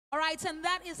All right, and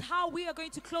that is how we are going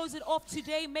to close it off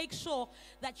today. Make sure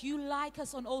that you like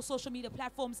us on all social media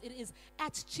platforms. It is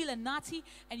at Chilla Nathi,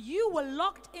 and you were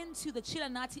locked into the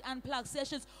Chilla Nathi Unplugged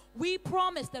sessions. We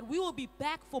promise that we will be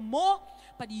back for more,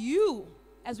 but you,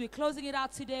 as we're closing it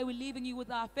out today, we're leaving you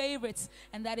with our favorites,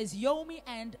 and that is Yommy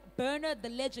and Bernard the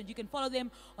Legend. You can follow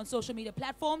them on social media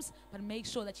platforms, but make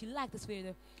sure that you like this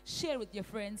video, share it with your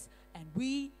friends, and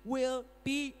we will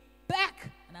be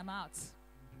back. And I'm out.